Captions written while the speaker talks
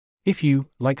If you,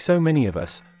 like so many of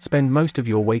us, spend most of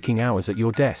your waking hours at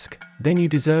your desk, then you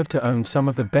deserve to own some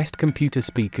of the best computer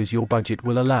speakers your budget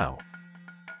will allow.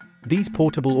 These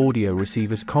portable audio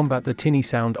receivers combat the tinny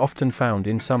sound often found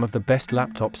in some of the best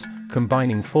laptops,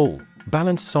 combining full,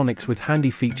 balanced sonics with handy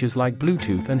features like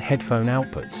Bluetooth and headphone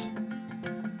outputs.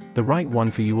 The right one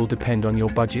for you will depend on your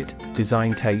budget,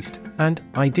 design taste, and,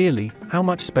 ideally, how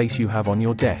much space you have on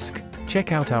your desk.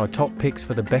 Check out our top picks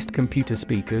for the best computer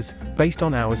speakers, based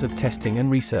on hours of testing and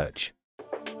research.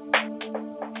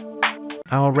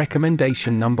 Our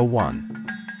recommendation number 1.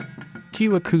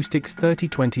 Q Acoustics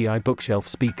 3020i Bookshelf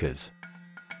Speakers.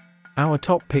 Our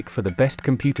top pick for the best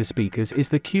computer speakers is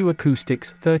the Q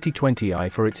Acoustics 3020i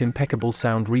for its impeccable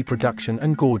sound reproduction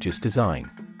and gorgeous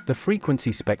design. The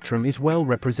frequency spectrum is well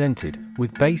represented,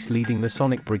 with bass leading the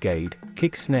sonic brigade,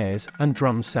 kick snares, and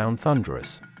drums sound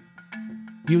thunderous.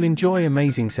 You'll enjoy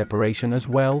amazing separation as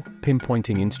well,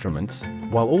 pinpointing instruments,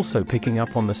 while also picking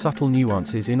up on the subtle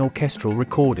nuances in orchestral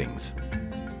recordings.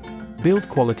 Build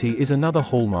quality is another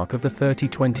hallmark of the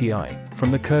 3020i,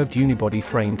 from the curved unibody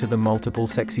frame to the multiple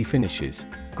sexy finishes.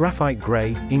 Graphite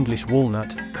gray, English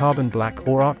walnut, carbon black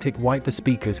or Arctic white the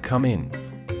speakers come in.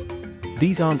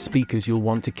 These aren't speakers you'll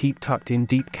want to keep tucked in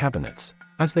deep cabinets,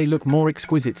 as they look more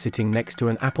exquisite sitting next to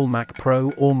an Apple Mac Pro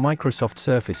or Microsoft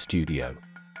Surface Studio.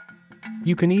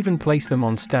 You can even place them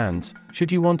on stands,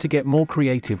 should you want to get more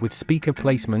creative with speaker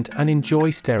placement and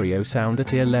enjoy stereo sound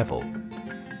at ear level.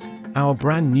 Our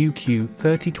brand new Q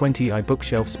 3020i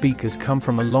bookshelf speakers come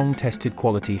from a long-tested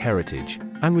quality heritage,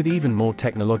 and with even more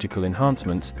technological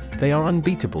enhancements, they are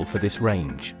unbeatable for this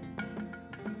range.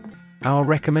 Our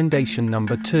recommendation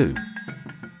number 2.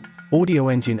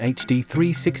 Audioengine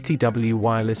HD360W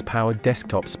wireless-powered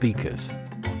desktop speakers.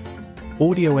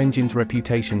 Audioengine's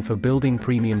reputation for building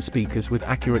premium speakers with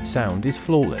accurate sound is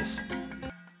flawless.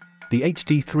 The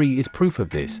HD3 is proof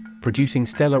of this, producing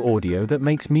stellar audio that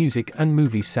makes music and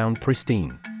movies sound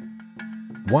pristine.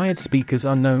 Wired speakers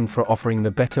are known for offering the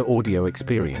better audio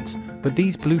experience, but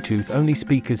these Bluetooth-only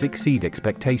speakers exceed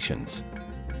expectations.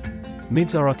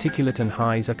 Mids are articulate and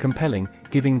highs are compelling,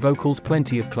 giving vocals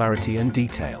plenty of clarity and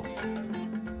detail.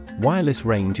 Wireless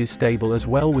range is stable as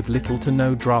well, with little to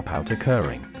no dropout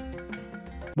occurring.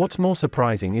 What's more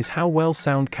surprising is how well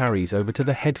sound carries over to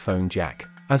the headphone jack,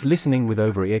 as listening with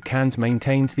over-ear cans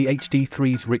maintains the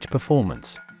HD3's rich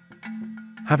performance.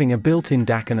 Having a built-in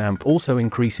DAC and amp also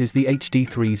increases the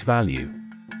HD3's value.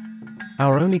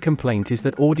 Our only complaint is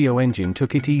that Audioengine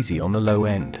took it easy on the low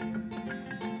end.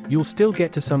 You'll still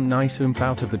get to some nice oomph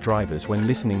out of the drivers when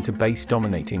listening to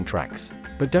bass-dominating tracks,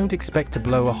 but don't expect to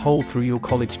blow a hole through your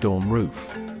college dorm roof.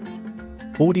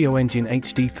 Audioengine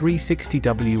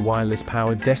HD360W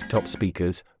wireless-powered desktop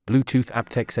speakers, Bluetooth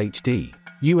aptX HD,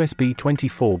 USB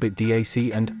 24-bit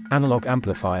DAC and analog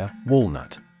amplifier,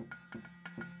 walnut.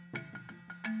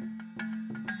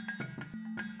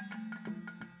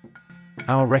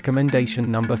 Our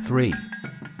recommendation number 3.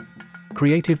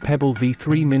 Creative Pebble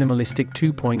V3 Minimalistic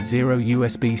 2.0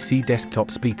 USB-C desktop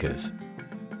speakers.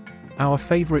 Our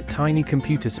favorite tiny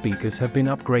computer speakers have been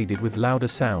upgraded with louder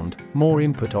sound, more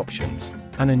input options,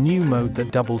 and a new mode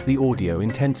that doubles the audio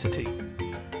intensity.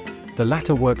 The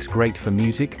latter works great for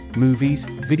music, movies,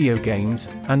 video games,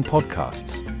 and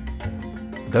podcasts.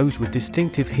 Those with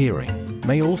distinctive hearing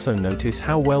may also notice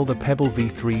how well the Pebble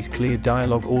V3's clear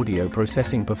dialogue audio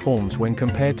processing performs when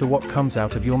compared to what comes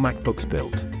out of your MacBook's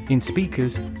built in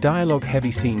speakers.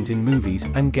 Dialogue-heavy scenes in movies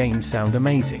and games sound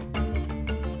amazing.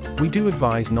 We do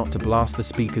advise not to blast the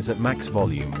speakers at max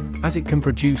volume, as it can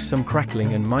produce some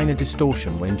crackling and minor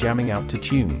distortion when jamming out to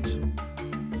tunes.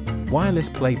 Wireless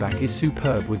playback is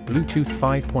superb, with Bluetooth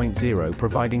 5.0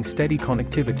 providing steady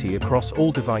connectivity across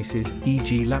all devices,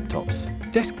 e.g. laptops,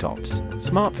 desktops,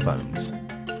 smartphones.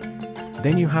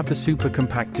 Then you have the super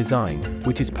compact design,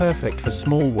 which is perfect for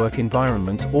small work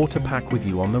environments or to pack with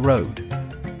you on the road.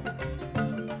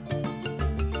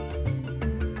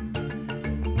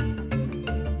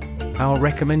 Our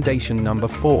recommendation number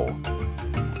 4.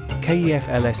 KEF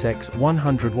LSX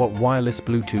 100W wireless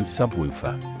Bluetooth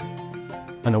subwoofer.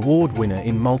 An award winner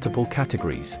in multiple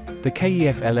categories, the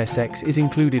KEF LSX is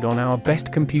included on our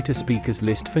best computer speakers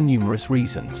list for numerous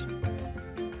reasons.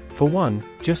 For one,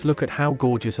 just look at how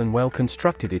gorgeous and well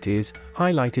constructed it is,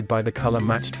 highlighted by the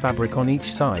color-matched fabric on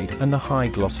each side and the high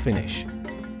gloss finish.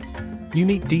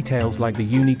 Unique details like the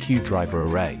UniQ driver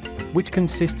array, which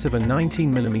consists of a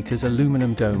 19mm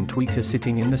aluminum dome tweeter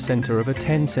sitting in the center of a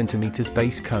 10cm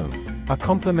base cone, are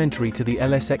complementary to the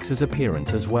LSX's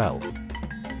appearance as well.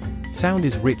 Sound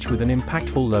is rich with an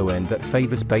impactful low end that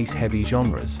favors bass-heavy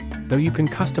genres, though you can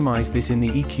customize this in the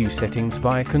EQ settings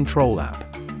via Control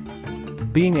app.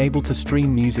 Being able to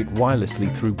stream music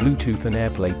wirelessly through Bluetooth and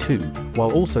AirPlay 2,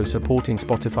 while also supporting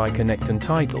Spotify Connect and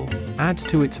Tidal, adds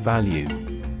to its value.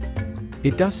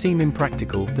 It does seem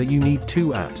impractical that you need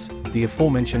two apps, the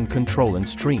aforementioned Control and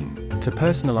Stream, to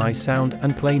personalize sound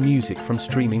and play music from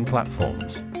streaming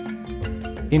platforms.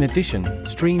 In addition,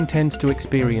 Stream tends to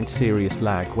experience serious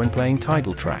lag when playing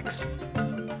Tidal tracks.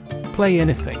 Play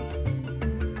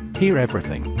anything. Hear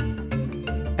everything.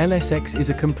 LSX is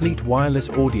a complete wireless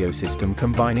audio system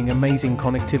combining amazing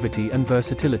connectivity and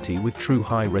versatility with true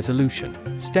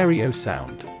high-resolution, stereo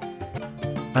sound.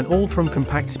 And all from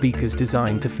compact speakers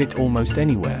designed to fit almost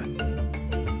anywhere.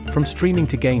 From streaming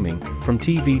to gaming, from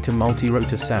TV to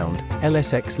multi-rotor sound,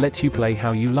 LSX lets you play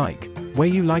how you like, where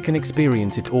you like, and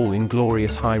experience it all in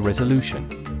glorious high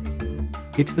resolution.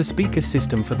 It's the speaker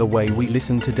system for the way we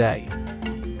listen today.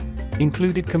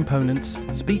 Included components: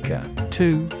 speaker,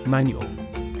 2, manual.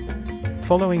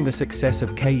 Following the success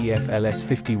of KEF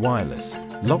LS50 wireless,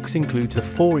 LOX includes a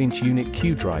 4-inch unit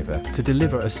Q driver to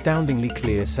deliver astoundingly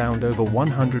clear sound over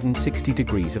 160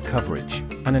 degrees of coverage,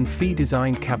 and an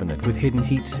FE-designed cabinet with hidden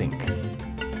heatsink.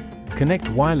 Connect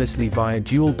wirelessly via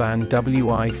dual-band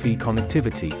Wi-Fi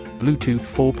connectivity, Bluetooth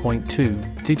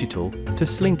 4.2, digital, to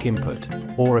Slink input,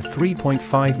 or a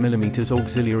 3.5mm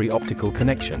auxiliary optical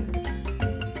connection.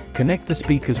 Connect the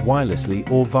speakers wirelessly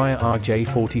or via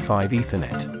RJ45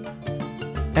 Ethernet.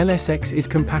 LSX is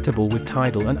compatible with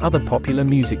Tidal and other popular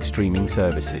music streaming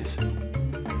services.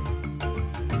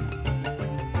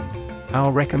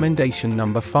 Our recommendation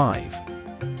number 5.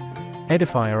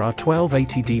 Edifier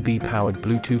R1280dB powered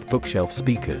Bluetooth bookshelf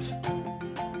speakers.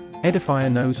 Edifier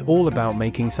knows all about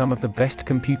making some of the best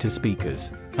computer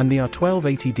speakers, and the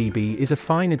R1280dB is a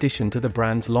fine addition to the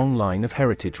brand's long line of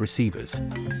heritage receivers.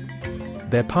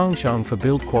 Their penchant for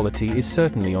build quality is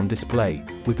certainly on display,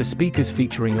 with the speakers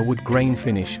featuring a wood grain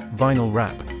finish, vinyl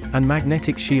wrap, and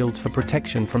magnetic shields for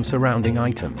protection from surrounding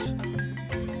items.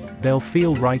 They'll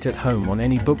feel right at home on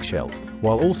any bookshelf,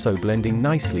 while also blending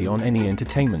nicely on any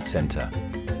entertainment center.